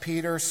came up to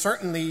Peter.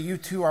 Certainly, you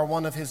too are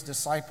one of his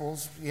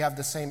disciples. You have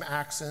the same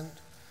accent.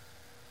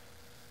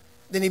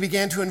 Then he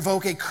began to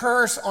invoke a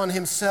curse on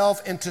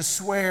himself and to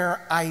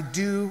swear, I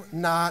do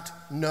not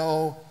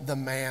know the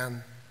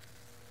man.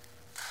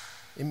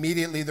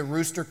 Immediately the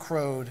rooster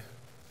crowed,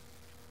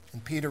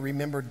 and Peter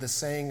remembered the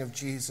saying of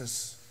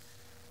Jesus,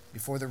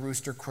 before the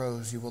rooster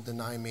crows, you will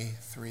deny me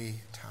 3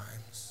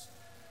 times.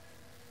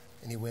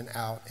 And he went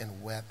out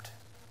and wept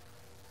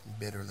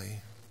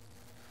bitterly.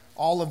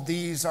 All of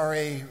these are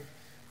a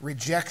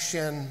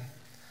rejection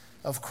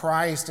of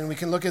Christ, and we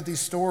can look at these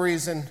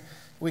stories and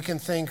we can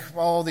think,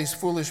 oh, these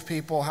foolish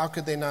people, how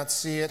could they not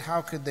see it?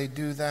 How could they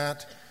do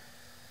that?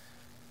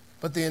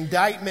 But the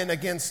indictment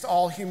against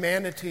all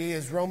humanity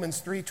is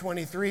Romans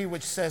 3:23,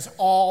 which says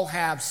all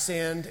have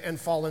sinned and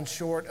fallen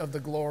short of the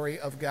glory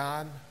of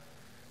God.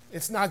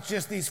 It's not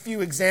just these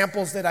few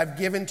examples that I've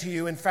given to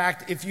you. In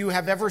fact, if you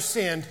have ever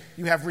sinned,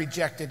 you have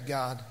rejected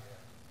God.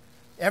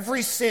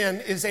 Every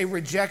sin is a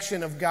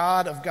rejection of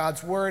God, of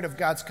God's word, of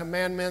God's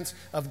commandments,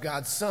 of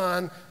God's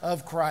Son,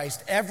 of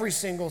Christ. Every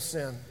single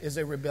sin is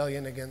a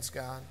rebellion against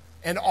God.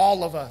 And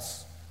all of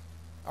us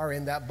are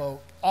in that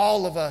boat.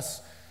 All of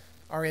us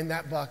are in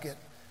that bucket.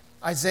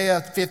 Isaiah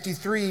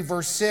 53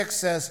 verse 6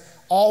 says,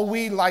 all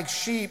we like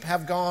sheep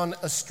have gone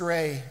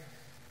astray.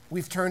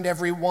 We've turned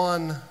every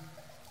one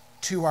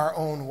to our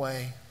own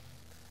way.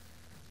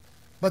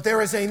 But there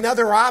is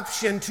another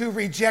option to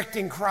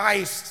rejecting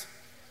Christ,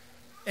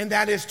 and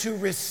that is to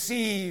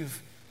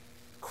receive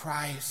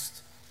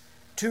Christ,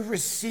 to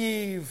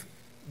receive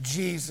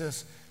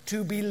Jesus,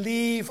 to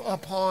believe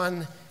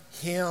upon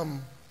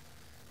him.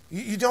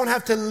 You don't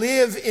have to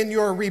live in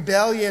your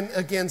rebellion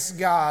against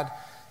God.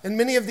 And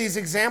many of these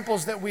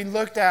examples that we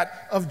looked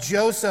at of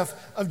Joseph,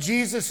 of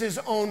Jesus'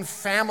 own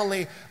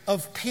family,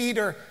 of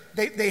Peter,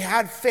 they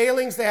had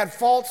failings, they had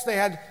faults, they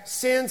had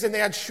sins, and they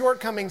had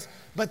shortcomings,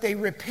 but they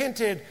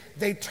repented,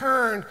 they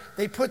turned,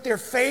 they put their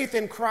faith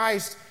in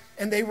Christ,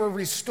 and they were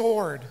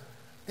restored.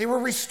 They were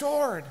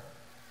restored.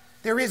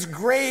 There is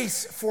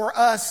grace for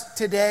us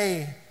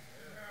today.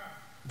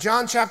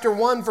 John chapter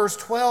 1, verse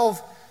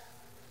 12,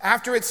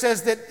 after it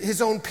says that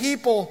his own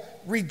people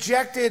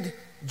rejected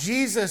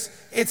Jesus,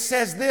 it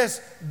says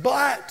this,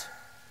 but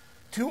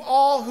to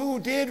all who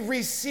did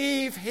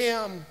receive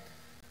him,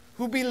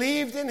 who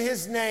believed in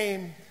his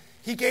name,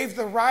 he gave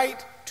the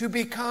right to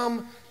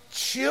become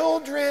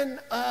children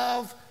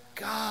of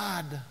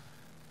God.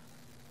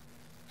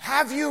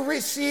 Have you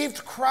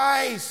received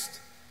Christ?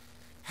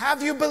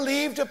 Have you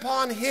believed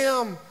upon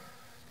him?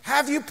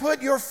 Have you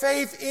put your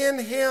faith in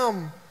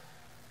him?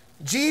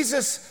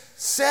 Jesus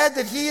said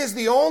that he is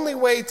the only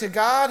way to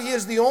God. He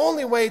is the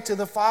only way to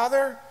the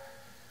Father.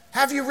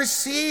 Have you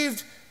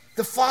received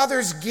the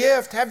Father's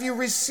gift? Have you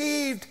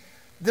received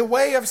the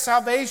way of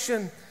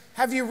salvation?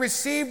 Have you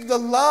received the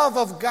love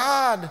of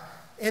God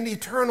and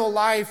eternal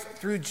life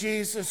through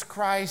Jesus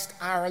Christ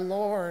our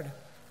Lord?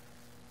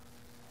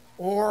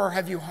 Or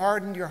have you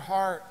hardened your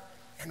heart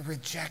and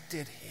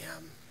rejected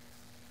him?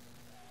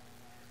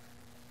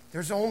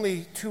 There's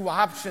only 2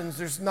 options.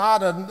 There's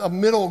not a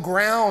middle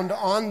ground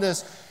on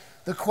this.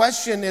 The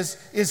question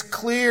is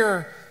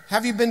clear.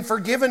 Have you been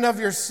forgiven of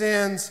your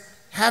sins?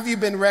 Have you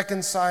been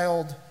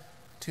reconciled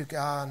to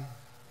God?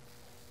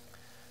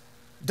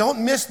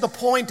 Don't miss the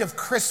point of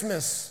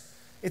Christmas.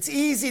 It's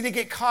easy to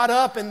get caught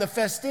up in the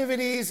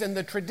festivities and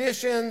the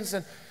traditions,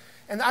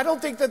 and I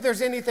don't think that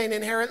there's anything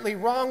inherently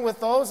wrong with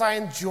those. I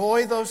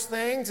enjoy those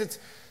things.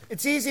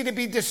 It's easy to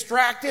be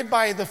distracted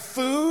by the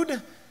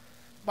food,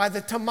 by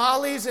the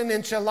tamales and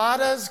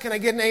enchiladas. Can I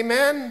get an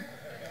amen?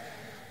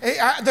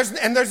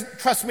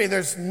 Trust me,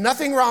 there's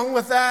nothing wrong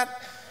with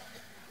that.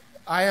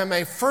 I am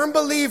a firm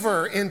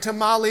believer in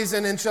tamales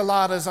and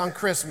enchiladas on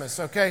Christmas,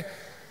 okay?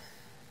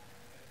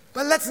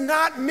 But let's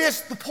not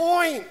miss the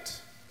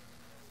point.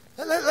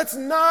 Let's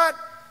not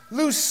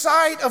lose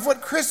sight of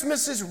what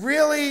Christmas is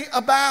really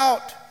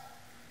about.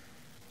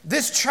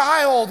 This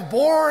child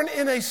born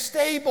in a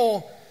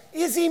stable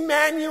is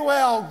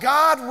Emmanuel,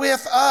 God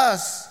with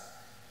us.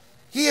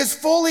 He is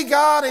fully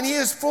God and he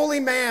is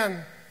fully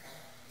man.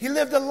 He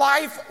lived a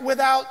life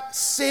without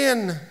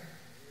sin.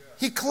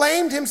 He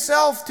claimed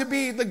himself to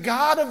be the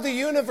God of the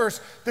universe,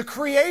 the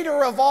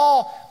creator of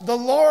all, the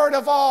Lord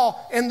of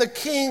all, and the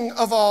King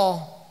of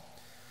all.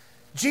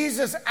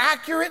 Jesus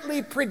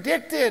accurately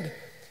predicted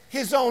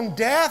his own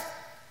death,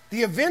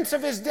 the events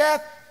of his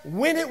death,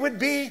 when it would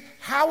be,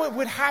 how it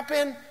would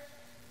happen,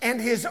 and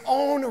his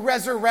own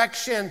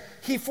resurrection.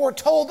 He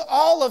foretold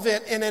all of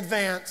it in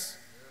advance.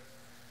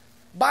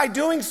 By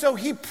doing so,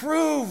 he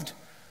proved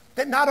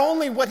that not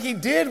only what he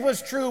did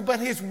was true, but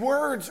his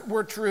words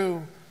were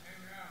true.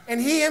 And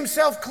he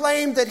himself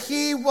claimed that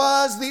he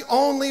was the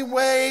only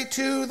way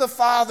to the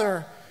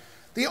Father,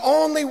 the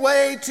only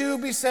way to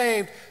be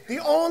saved, the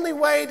only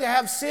way to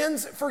have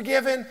sins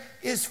forgiven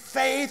is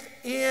faith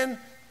in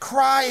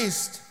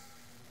Christ.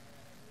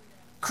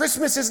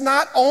 Christmas is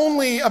not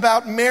only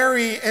about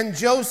Mary and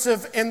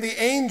Joseph and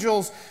the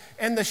angels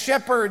and the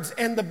shepherds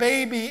and the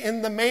baby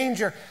in the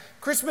manger.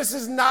 Christmas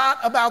is not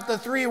about the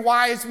three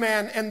wise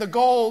men and the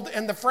gold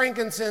and the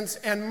frankincense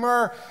and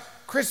myrrh.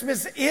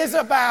 Christmas is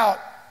about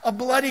a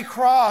bloody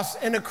cross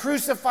and a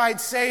crucified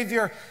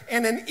Savior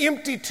and an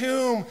empty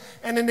tomb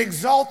and an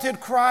exalted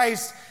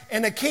Christ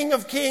and a King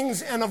of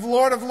Kings and of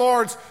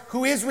Lords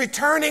who is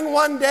returning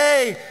one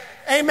day,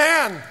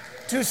 amen,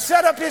 to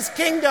set up his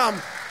kingdom,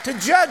 to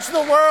judge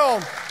the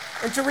world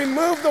and to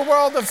remove the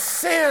world of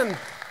sin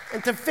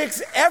and to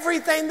fix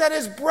everything that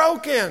is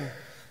broken.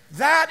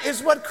 That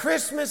is what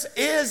Christmas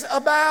is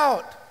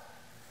about.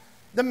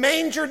 The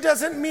manger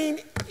doesn't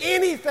mean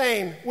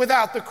anything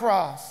without the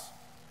cross.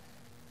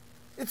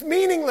 It's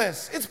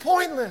meaningless. It's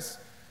pointless.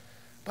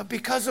 But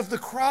because of the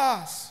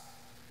cross,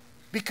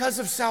 because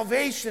of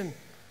salvation,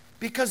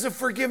 because of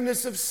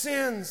forgiveness of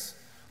sins,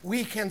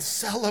 we can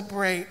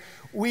celebrate.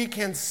 We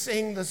can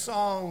sing the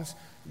songs,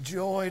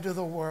 Joy to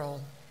the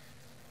world.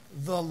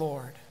 The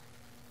Lord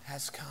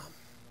has come.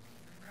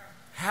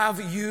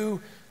 Have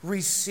you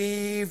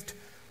received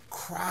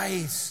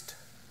Christ?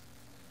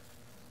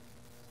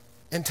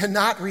 And to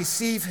not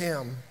receive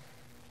him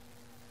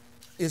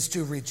is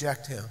to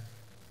reject him.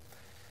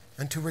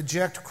 And to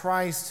reject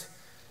Christ,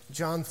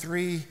 John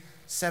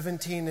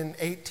 3:17 and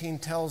 18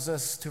 tells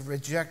us to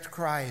reject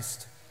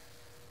Christ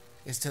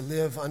is to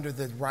live under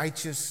the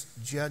righteous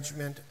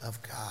judgment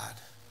of God.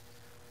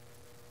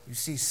 You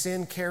see,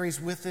 sin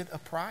carries with it a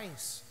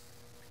price.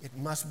 It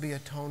must be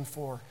atoned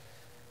for.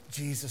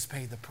 Jesus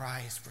paid the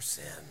price for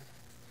sin.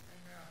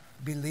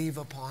 Believe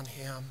upon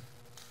him.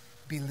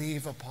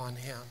 Believe upon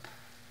him.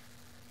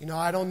 You know,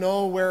 I don't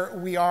know where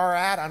we are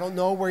at. I don't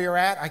know where you're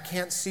at. I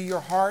can't see your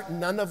heart.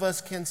 None of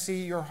us can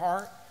see your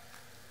heart.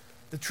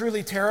 The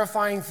truly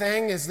terrifying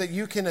thing is that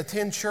you can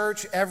attend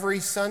church every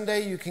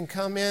Sunday. You can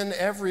come in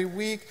every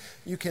week.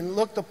 You can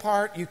look the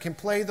part. You can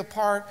play the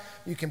part.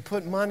 You can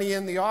put money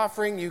in the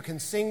offering. You can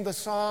sing the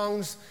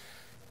songs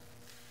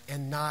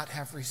and not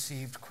have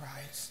received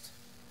Christ.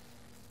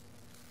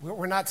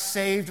 We're not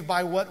saved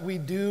by what we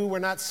do. We're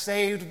not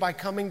saved by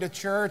coming to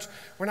church.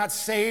 We're not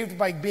saved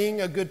by being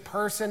a good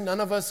person.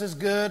 None of us is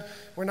good.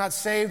 We're not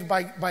saved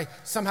by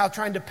somehow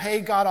trying to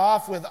pay God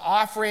off with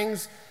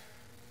offerings.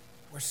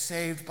 We're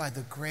saved by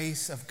the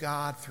grace of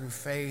God through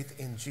faith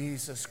in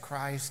Jesus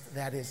Christ.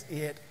 That is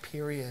it,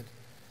 period.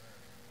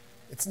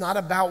 It's not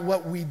about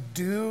what we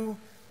do.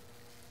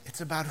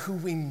 It's about who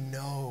we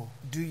know.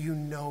 Do you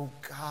know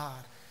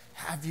God?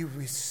 Have you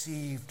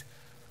received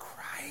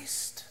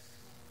Christ?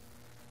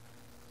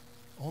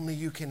 Only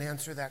you can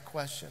answer that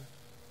question.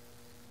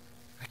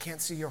 I can't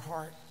see your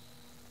heart,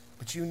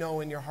 but you know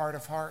in your heart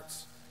of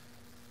hearts.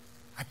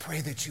 I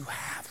pray that you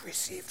have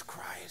received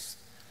Christ.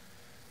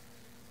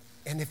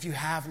 And if you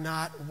have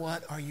not,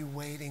 what are you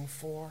waiting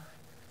for?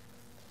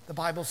 The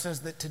Bible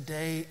says that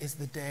today is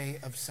the day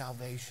of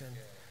salvation.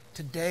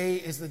 Today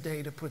is the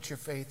day to put your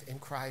faith in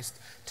Christ.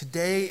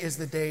 Today is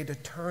the day to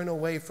turn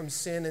away from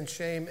sin and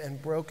shame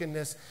and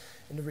brokenness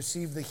and to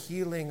receive the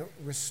healing,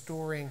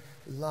 restoring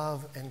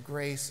love and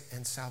grace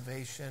and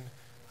salvation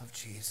of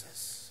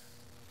Jesus.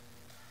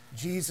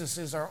 Jesus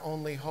is our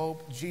only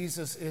hope.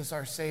 Jesus is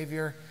our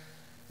Savior.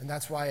 And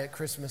that's why at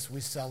Christmas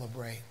we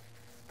celebrate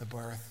the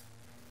birth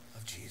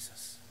of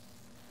Jesus.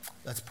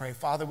 Let's pray.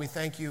 Father, we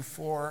thank you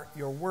for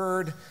your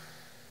word.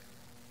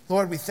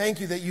 Lord, we thank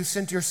you that you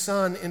sent your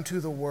Son into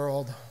the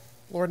world.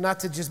 Lord, not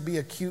to just be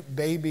a cute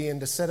baby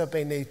and to set up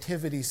a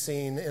nativity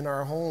scene in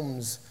our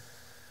homes,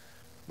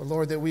 but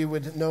Lord, that we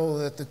would know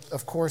that,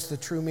 of course, the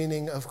true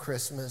meaning of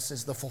Christmas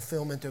is the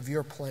fulfillment of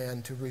your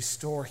plan to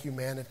restore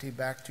humanity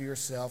back to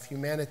yourself,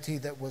 humanity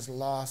that was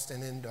lost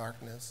and in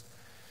darkness.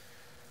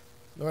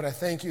 Lord, I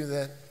thank you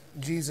that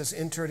Jesus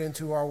entered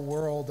into our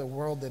world, a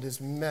world that is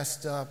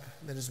messed up,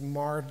 that is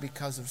marred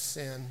because of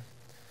sin.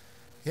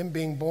 Him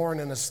being born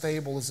in a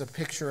stable is a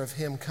picture of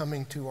him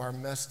coming to our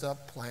messed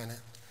up planet.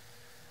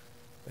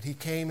 But he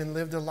came and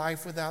lived a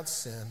life without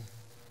sin,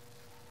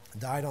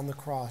 died on the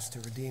cross to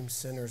redeem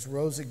sinners,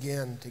 rose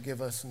again to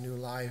give us new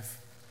life.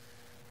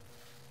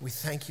 We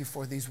thank you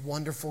for these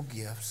wonderful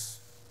gifts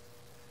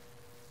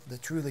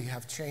that truly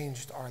have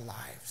changed our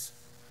lives.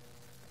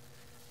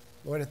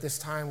 Lord, at this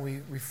time we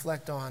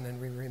reflect on and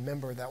we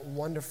remember that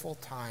wonderful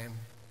time,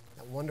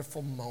 that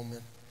wonderful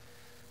moment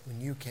when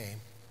you came.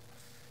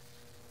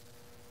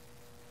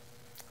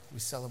 We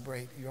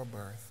celebrate your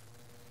birth.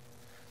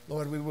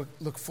 Lord, we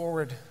look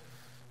forward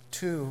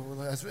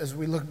to, as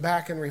we look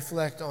back and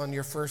reflect on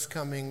your first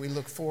coming, we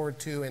look forward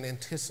to and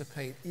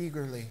anticipate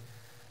eagerly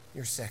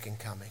your second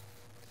coming,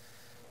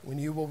 when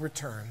you will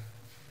return,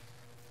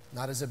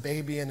 not as a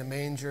baby in a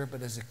manger,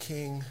 but as a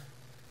king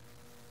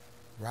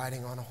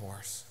riding on a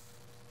horse,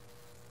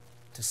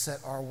 to set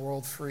our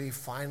world free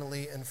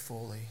finally and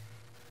fully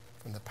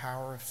from the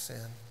power of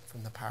sin,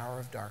 from the power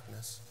of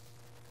darkness.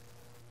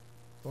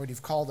 Lord,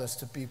 you've called us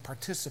to be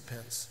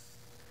participants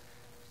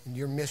in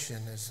your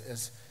mission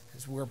as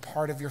we're a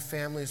part of your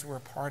family, as we're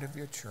a part of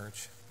your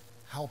church.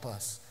 Help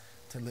us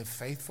to live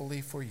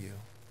faithfully for you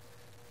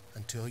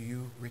until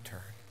you return.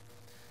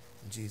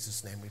 In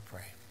Jesus' name we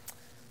pray.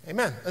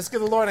 Amen. Let's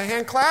give the Lord a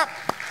hand clap.